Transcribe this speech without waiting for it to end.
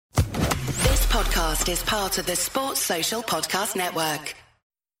podcast is part of the Sports Social Podcast Network.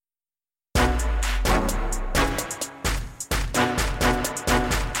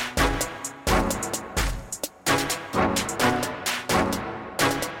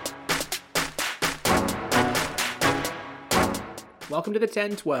 Welcome to the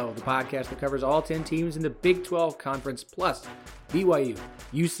 10-12, the podcast that covers all 10 teams in the Big 12 Conference, plus BYU,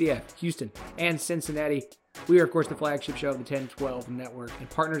 UCF, Houston, and Cincinnati. We are, of course, the flagship show of the 10-12 network and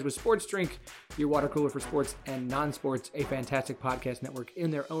partners with Sports Drink, your water cooler for sports and non-sports, a fantastic podcast network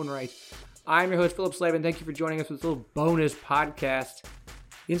in their own right. I'm your host, Philip Slavin. Thank you for joining us for this little bonus podcast.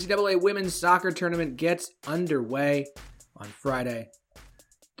 The NCAA Women's Soccer Tournament gets underway on Friday.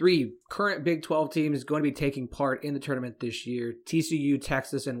 3 current Big 12 teams going to be taking part in the tournament this year. TCU,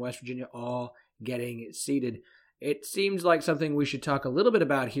 Texas, and West Virginia all getting seeded. It seems like something we should talk a little bit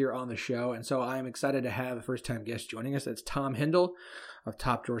about here on the show, and so I'm excited to have a first-time guest joining us. That's Tom Hindle of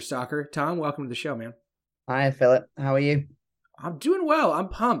Top Drawer Soccer. Tom, welcome to the show, man. Hi, Philip. How are you? I'm doing well. I'm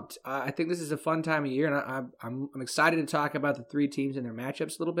pumped. I think this is a fun time of year, and I'm excited to talk about the 3 teams and their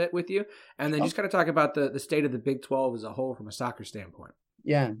matchups a little bit with you, and then just kind of talk about the state of the Big 12 as a whole from a soccer standpoint.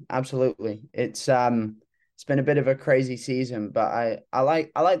 Yeah, absolutely. It's been a bit of a crazy season, but I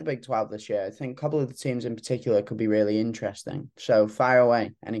like the Big 12 this year. I think a couple of the teams in particular could be really interesting. So fire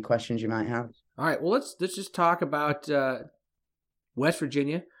away. Any questions you might have? All right. Well, let's just talk about West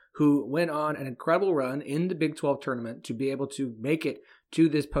Virginia, who went on an incredible run in the Big 12 tournament to be able to make it to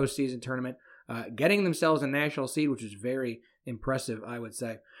this postseason tournament, getting themselves a national seed, which is very impressive, I would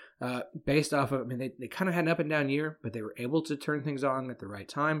say. Based off of, they kind of had an up and down year, but they were able to turn things on at the right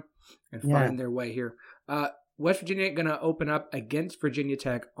time and find their way here. West Virginia going to open up against Virginia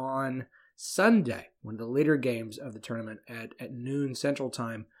Tech on Sunday, one of the later games of the tournament at noon Central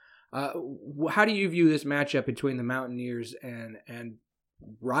Time. How do you view this matchup between the Mountaineers and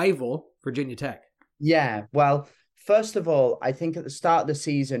rival Virginia Tech? Yeah, well, first of all, I think at the start of the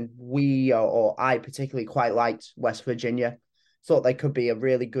season, I particularly quite liked West Virginia. Thought they could be a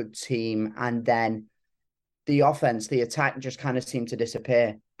really good team. And then the attack just kind of seemed to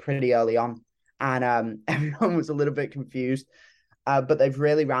disappear pretty early on. And everyone was a little bit confused. But they've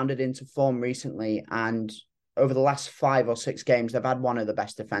really rounded into form recently. And over the last 5 or 6 games, they've had one of the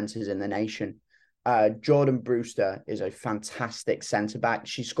best defenses in the nation. Jordan Brewster is a fantastic centre-back.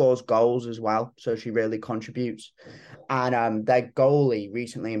 She scores goals as well, so she really contributes. And their goalie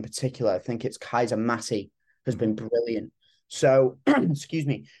recently in particular, I think it's Kaiser Massey, has been brilliant. So, excuse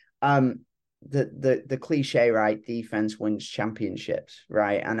me, the cliche, right? Defense wins championships,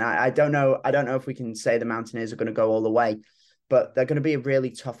 right? And I don't know if we can say the Mountaineers are going to go all the way, but they're going to be a really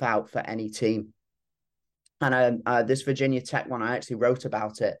tough out for any team. And this Virginia Tech one, I actually wrote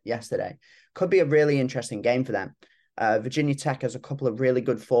about it yesterday. Could be a really interesting game for them. Virginia Tech has a couple of really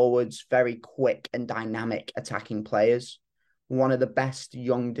good forwards, very quick and dynamic attacking players. One of the best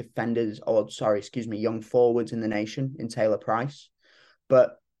young young forwards in the nation in Taylor Price.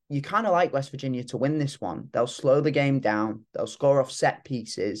 But you kind of like West Virginia to win this one. They'll slow the game down, they'll score off set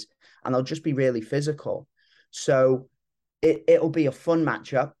pieces, and they'll just be really physical. So it'll be a fun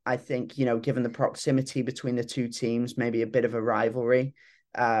matchup. I think, given the proximity between the 2 teams, maybe a bit of a rivalry.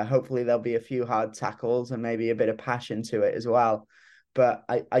 Hopefully there'll be a few hard tackles and maybe a bit of passion to it as well. But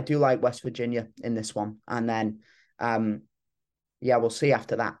I do like West Virginia in this one. And then, we'll see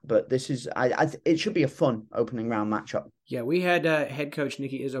after that. But this is, it should be a fun opening round matchup. Yeah, we had head coach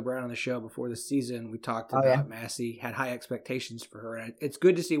Nikki Izzo-Brown on the show before the season. We talked about Massey, had high expectations for her. And it's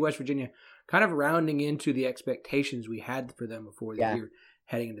good to see West Virginia kind of rounding into the expectations we had for them before the year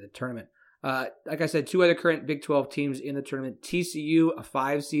heading into the tournament. Like I said, 2 other current Big 12 teams in the tournament. TCU, a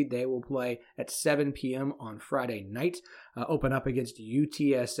 5 seed, they will play at 7 p.m. on Friday night. Open up against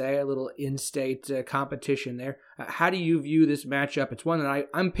UTSA, a little in-state competition there. How do you view this matchup? It's one that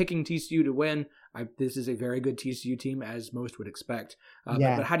I'm picking TCU to win. This is a very good TCU team, as most would expect.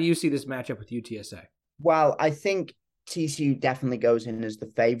 But how do you see this matchup with UTSA? Well, I think TCU definitely goes in as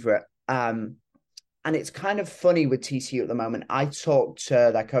the favorite. And it's kind of funny with TCU at the moment. I talked to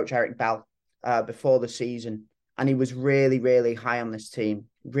their coach, Eric Bell, before the season, and he was really, really high on this team.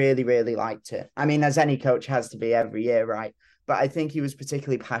 Really, really liked it. I mean, as any coach has to be every year, right? But I think he was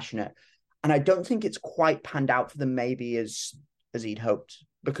particularly passionate. And I don't think it's quite panned out for them maybe as he'd hoped.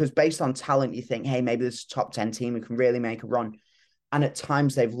 Because based on talent, you think, hey, maybe this is a top 10 team who can really make a run. And at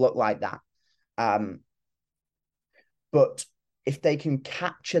times they've looked like that. But if they can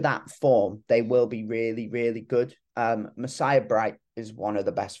capture that form, they will be really, really good. Messiah Bright is one of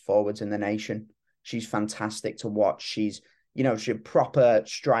the best forwards in the nation. She's fantastic to watch. She's a proper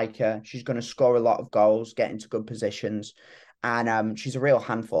striker. She's going to score a lot of goals, get into good positions. And she's a real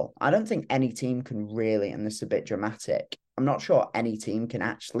handful. I don't think any team can really, and this is a bit dramatic, I'm not sure any team can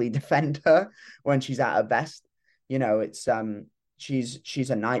actually defend her when she's at her best. It's she's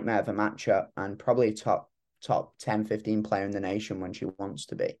a nightmare of a matchup and probably a top 10, 15 player in the nation when she wants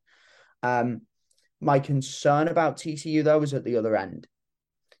to be. My concern about TCU, though, is at the other end.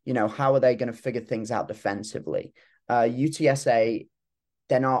 How are they going to figure things out defensively? UTSA,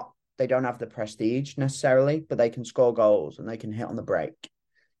 they don't have the prestige necessarily, but they can score goals and they can hit on the break.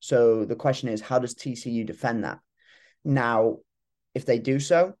 So the question is, how does TCU defend that? Now, if they do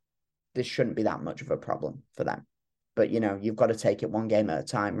so, this shouldn't be that much of a problem for them. But, you've got to take it one game at a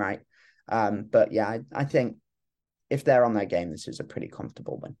time, right? But yeah, I think if they're on their game, this is a pretty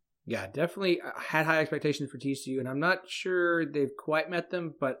comfortable win. Yeah, definitely had high expectations for TCU, and I'm not sure they've quite met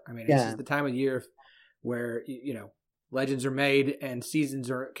them, but I mean, this is the time of year where, legends are made and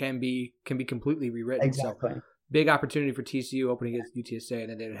seasons can be completely rewritten. Exactly. So big opportunity for TCU opening against UTSA, and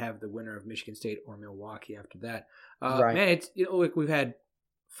then they would have the winner of Michigan State or Milwaukee after that. Right. Man, it's like we've had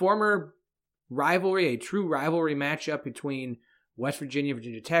former rivalry, a true rivalry matchup between West Virginia,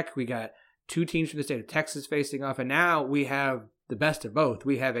 Virginia Tech. We got two teams from the state of Texas facing off, and now we have the best of both.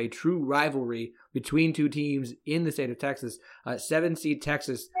 We have a true rivalry between two teams in the state of Texas. 7-seed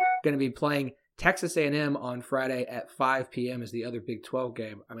Texas going to be playing Texas A&M on Friday at 5 p.m. is the other Big 12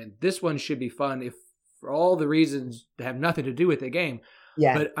 game. I mean, this one should be fun if for all the reasons that have nothing to do with the game.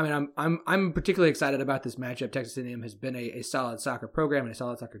 Yeah. But I mean, I'm particularly excited about this matchup. Texas A&M has been a solid soccer program and a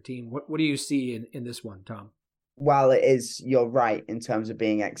solid soccer team. What do you see in this one, Tom? Well, it is, you're right in terms of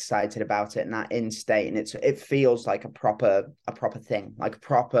being excited about it and that in-state, and it feels like a proper thing, like a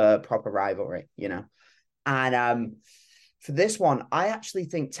proper rivalry, And for this one, I actually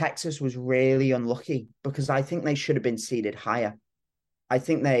think Texas was really unlucky because I think they should have been seeded higher. I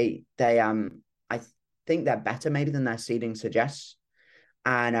think I think they're better maybe than their seeding suggests.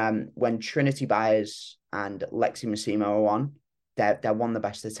 And when Trinity Byers and Lexi Massimo are on, they're one of the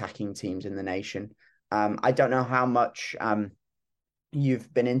best attacking teams in the nation. I don't know how much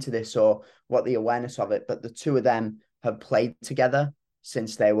you've been into this or what the awareness of it, but the two of them have played together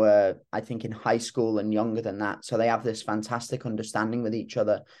since they were, I think, in high school and younger than that. So they have this fantastic understanding with each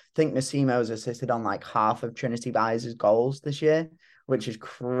other. I think Massimo's assisted on like half of Trinity Byers' goals this year, which is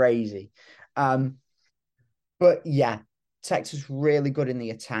crazy. But yeah, Texas really good in the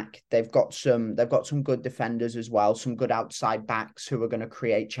attack. They've got some good defenders as well, some good outside backs who are going to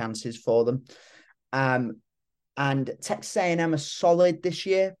create chances for them. And Texas A&M are solid this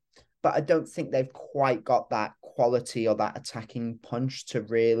year, but I don't think they've quite got that quality or that attacking punch to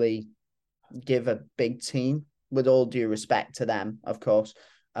really give a big team, with all due respect to them, of course,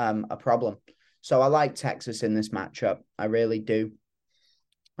 a problem. So I like Texas in this matchup. I really do.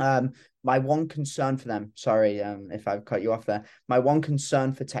 My one concern for them, sorry if I've cut you off there, my one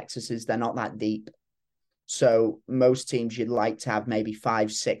concern for Texas is they're not that deep. So most teams you'd like to have maybe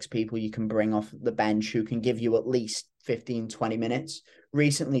 5-6 people you can bring off the bench who can give you at least 15, 20 minutes.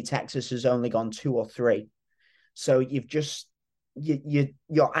 Recently, Texas has only gone 2 or 3. So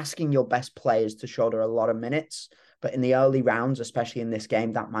you're asking your best players to shoulder a lot of minutes. But in the early rounds, especially in this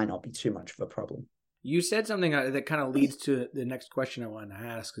game, that might not be too much of a problem. You said something that kind of leads to the next question I wanted to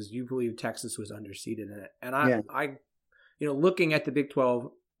ask, because you believe Texas was underseeded in it. And I looking at the Big 12,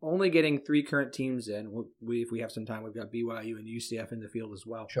 only getting 3 current teams in. If we have some time, we've got BYU and UCF in the field as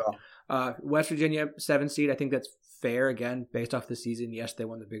well. Sure. West Virginia, 7 seed. I think that's fair, again, based off the season. Yes, they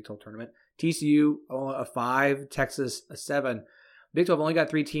won the Big 12 tournament. TCU, a 5. Texas, a 7. Big 12 only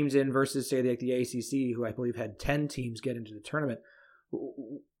got 3 teams in versus, say, like the ACC, who I believe had 10 teams get into the tournament.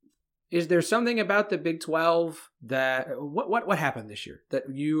 Is there something about the Big 12 that what happened this year that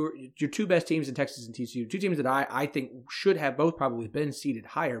your 2 best teams in Texas and TCU, 2 teams that I think should have both probably been seeded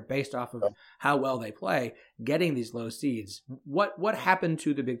higher based off of how well they play, getting these low seeds? What happened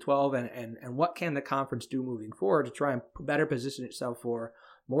to the Big 12 and what can the conference do moving forward to try and better position itself for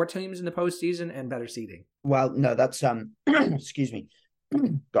more teams in the postseason and better seeding? Well, no, that's excuse me.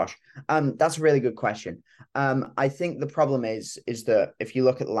 Gosh, that's a really good question. I think the problem is that if you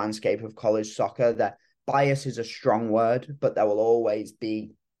look at the landscape of college soccer, that bias is a strong word, but there will always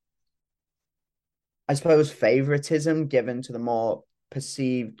be, I suppose, favoritism given to the more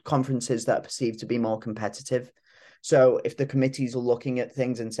perceived conferences that are perceived to be more competitive. So if the committees are looking at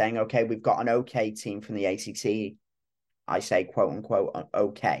things and saying, okay, we've got an okay team from the ACC, I say quote unquote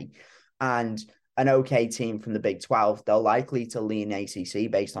okay, and an okay team from the Big 12, they're likely to lean ACC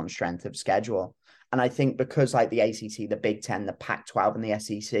based on strength of schedule. And I think because like the ACC, the Big 10, the Pac-12 and the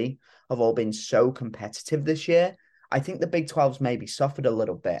SEC have all been so competitive this year, I think the Big 12's maybe suffered a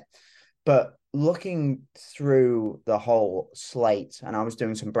little bit. But looking through the whole slate, and I was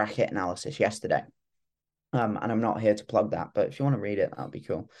doing some bracket analysis yesterday. And I'm not here to plug that, but if you want to read it, that'll be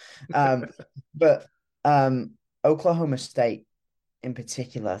cool. But Oklahoma State in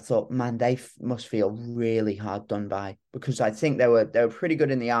particular, I thought, man, they must feel really hard done by, because I think they were pretty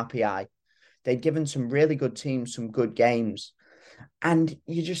good in the RPI. They'd given some really good teams some good games, and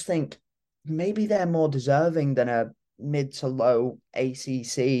you just think maybe they're more deserving than a mid to low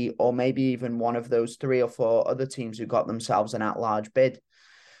ACC, or maybe even one of those 3 or 4 other teams who got themselves an at-large bid.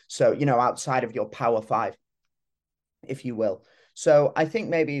 So, outside of your Power Five, if you will. So I think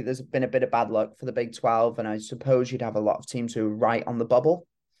maybe there's been a bit of bad luck for the Big 12, and I suppose you'd have a lot of teams who are right on the bubble.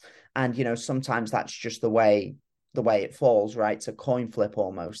 And, sometimes that's just the way it falls, right? It's a coin flip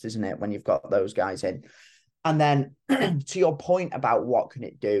almost, isn't it, when you've got those guys in? And then to your point about what can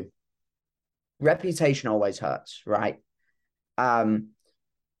it do, reputation always hurts, right?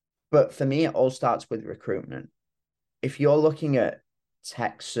 But for me, it all starts with recruitment. If you're looking at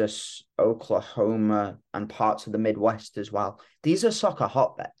Texas, Oklahoma, and parts of the Midwest as well, these are soccer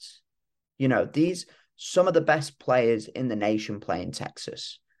hotbeds. Some of the best players in the nation play in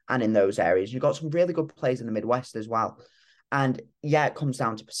Texas and in those areas. You've got some really good players in the Midwest as well. And yeah, it comes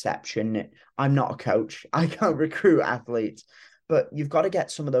down to perception. I'm not a coach. I can't recruit athletes, but you've got to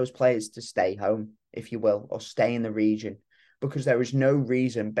get some of those players to stay home, if you will, or stay in the region, because there is no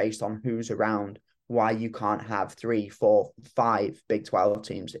reason based on who's around why you can't have 3, 4, 5 Big 12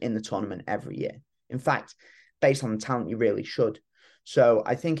 teams in the tournament every year. In fact, based on the talent, you really should. So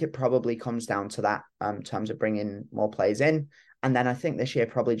I think it probably comes down to that in terms of bringing more players in. And then I think this year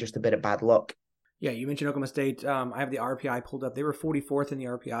probably just a bit of bad luck. Yeah, you mentioned Oklahoma State. I have the RPI pulled up. They were 44th in the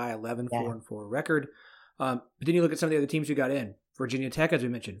RPI, 11-4-4 record. But then you look at some of the other teams who got in. Virginia Tech, as we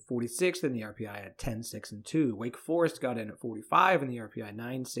mentioned, 46th in the RPI at 10-6-2. Wake Forest got in at 45 in the RPI,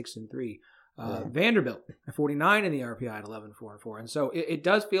 9-6-3. Vanderbilt at 49 in the RPI at 11-4-4. And so it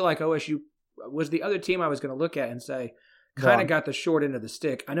does feel like OSU was the other team I was going to look at and say kind of got the short end of the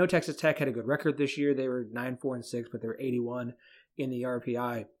stick. I know Texas Tech had a good record this year. They were 9-4-6, but they were 81 in the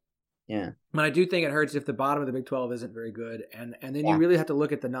RPI. Yeah. But I do think it hurts if the bottom of the Big 12 isn't very good. And then you really have to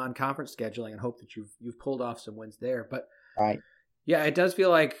look at the non-conference scheduling and hope that you've pulled off some wins there. But right. Yeah, it does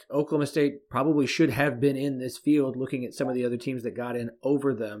feel like Oklahoma State probably should have been in this field, looking at some of the other teams that got in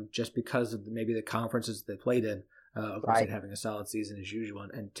over them just because of maybe the conferences they played in. Oklahoma State having a solid season as usual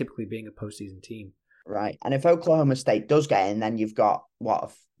and typically being a postseason team. Right. And if Oklahoma State does get in, then you've got a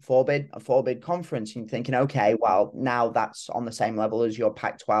four bid conference. You're thinking, okay, well, now that's on the same level as your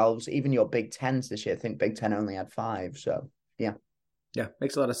Pac-12s, even your Big Tens this year. I think Big Ten only had 5. So, yeah. Yeah,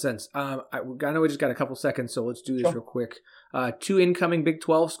 makes a lot of sense. I know we just got a couple seconds, so let's do this real quick. 2 incoming Big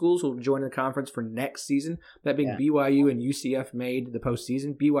 12 schools will join the conference for next season. That being BYU and UCF made the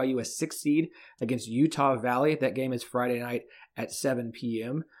postseason. BYU a 6th seed against Utah Valley. That game is Friday night at 7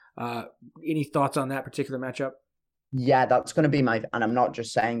 p.m. Any thoughts on that particular matchup? Yeah, that's going to be and I'm not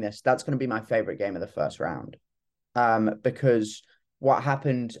just saying this, that's going to be my favorite game of the first round. Because what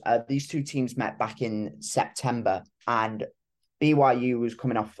happened, these two teams met back in September, and BYU was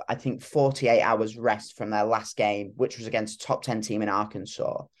coming off, I think, 48 hours rest from their last game, which was against a top 10 team in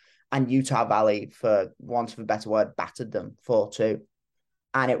Arkansas. And Utah Valley, for want of a better word, battered them 4-2.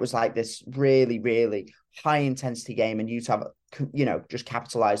 And it was like this really, really high-intensity game, and Utah, just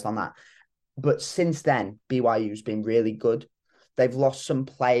capitalized on that. But since then, BYU's been really good. They've lost some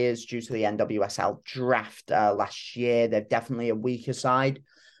players due to the NWSL draft last year. They're definitely a weaker side,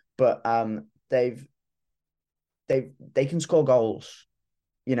 but they can score goals.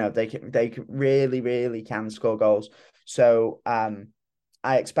 They can really, really can score goals. So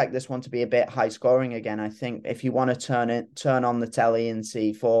I expect this one to be a bit high scoring again. I think if you want to turn on the telly and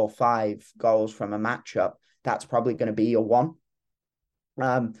see 4 or 5 goals from a matchup, that's probably going to be your one.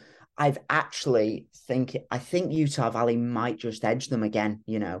 I think Utah Valley might just edge them again,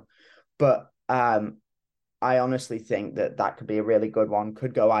 but I honestly think that could be a really good one.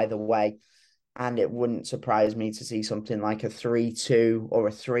 Could go either way. And it wouldn't surprise me to see something like a 3-2 or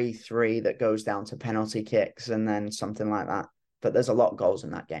a 3-3 that goes down to penalty kicks and then something like that. But there's a lot of goals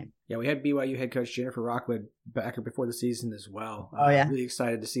in that game. Yeah, we had BYU head coach Jennifer Rockwood back before the season as well. Really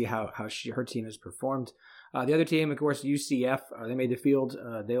excited to see how her team has performed. The other team, of course, UCF, they made the field.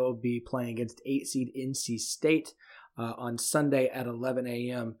 They will be playing against 8 seed NC State on Sunday at 11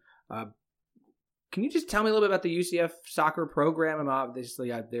 a.m. Can you just tell me a little bit about the UCF soccer program? And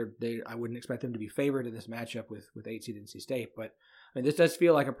obviously, I wouldn't expect them to be favored in this matchup with 8 seed NC State, but I mean, this does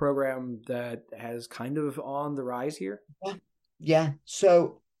feel like a program that has kind of on the rise here. Yeah.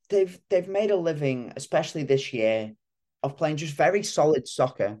 So they've made a living, especially this year, of playing just very solid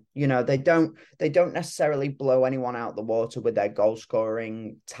soccer. You know, they don't necessarily blow anyone out the water with their goal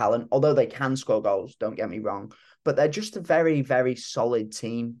scoring talent, although they can score goals, don't get me wrong. But they're just a very, very solid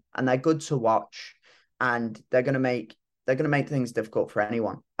team, and they're good to watch, and they're gonna make things difficult for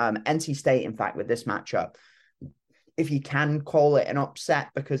anyone. NC State, in fact, with this matchup, if you can call it an upset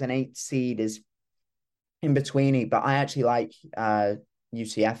because an 8th seed is in between, but I actually like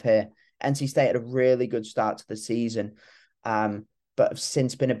UCF here. NC State had a really good start to the season, but have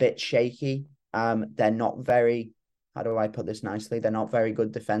since been a bit shaky. They're not very, how do I put this nicely? They're not very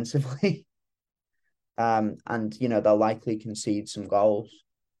good defensively. And, you know, they'll likely concede some goals.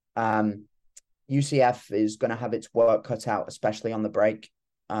 UCF is going to have its work cut out, especially on the break.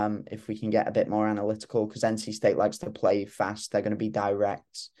 If we can get a bit more analytical, because NC State likes to play fast. They're going to be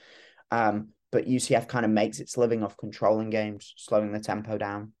direct. But UCF kind of makes its living off controlling games, slowing the tempo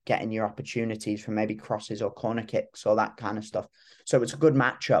down, getting your opportunities from maybe crosses or corner kicks or that kind of stuff. So it's a good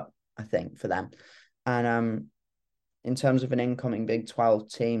matchup, I think, for them. And in terms of an incoming Big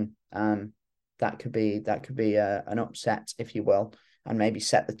 12 team, that could be an upset, if you will, and maybe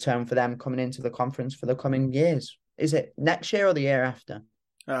set the tone for them coming into the conference for the coming years. Is it next year or the year after?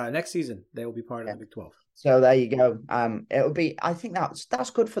 Next season, they will be part of the Big 12. So there you go. It'll be. I think that's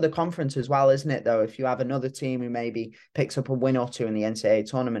good for the conference as well, isn't it? Though, if you have another team who maybe picks up a win or two in the NCAA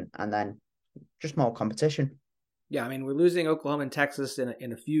tournament, and then just more competition. Yeah, I mean, we're losing Oklahoma and Texas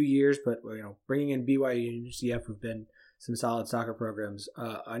in a few years, but you know, bringing in BYU and UCF have been some solid soccer programs.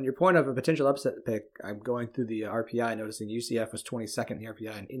 On your point of a potential upset pick, I'm going through the RPI, noticing UCF was 22nd in the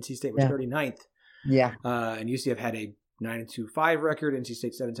RPI, and NC State was 39th. Yeah, and UCF had a 9-2-5 record, NC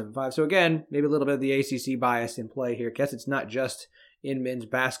State 7-7-5. So again, maybe a little bit of the ACC bias in play here. Guess it's not just in men's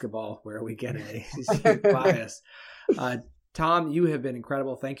basketball where we get an ACC bias. Tom, you have been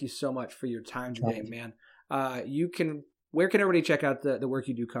incredible. Thank you so much for your time today, man. Where can everybody check out the work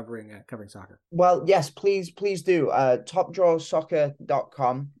you do covering soccer? Well, yes, please do.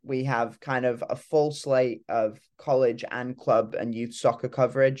 Topdrawersoccer.com. We have kind of a full slate of college and club and youth soccer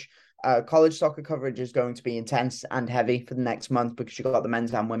coverage. College soccer coverage is going to be intense and heavy for the next month because you've got the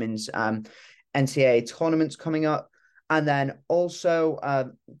men's and women's NCAA tournaments coming up. And then also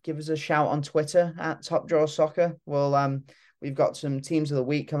give us a shout on Twitter at Top Drawer Soccer. We've got some teams of the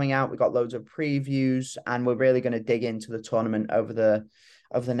week coming out. We've got loads of previews, and we're really going to dig into the tournament over the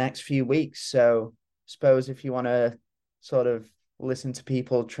next few weeks. So I suppose if you want to sort of listen to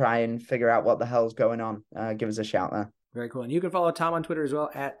people try and figure out what the hell's going on, give us a shout there. Very cool. And you can follow Tom on Twitter as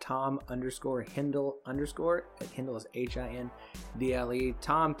well at Tom_Hindle_. Hindle is Hindle.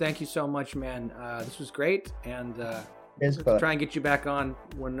 Tom, thank you so much, man. This was great. And we'll try and get you back on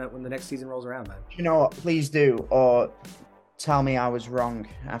when the next season rolls around, man. You know what? Please do. Or tell me I was wrong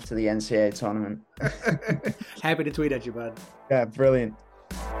after the NCAA tournament. Happy to tweet at you, bud. Yeah, brilliant.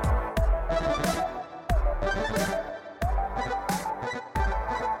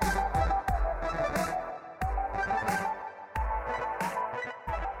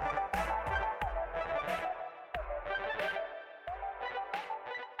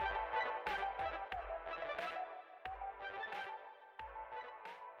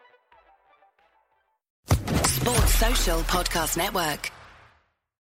 Sports Social Podcast Network.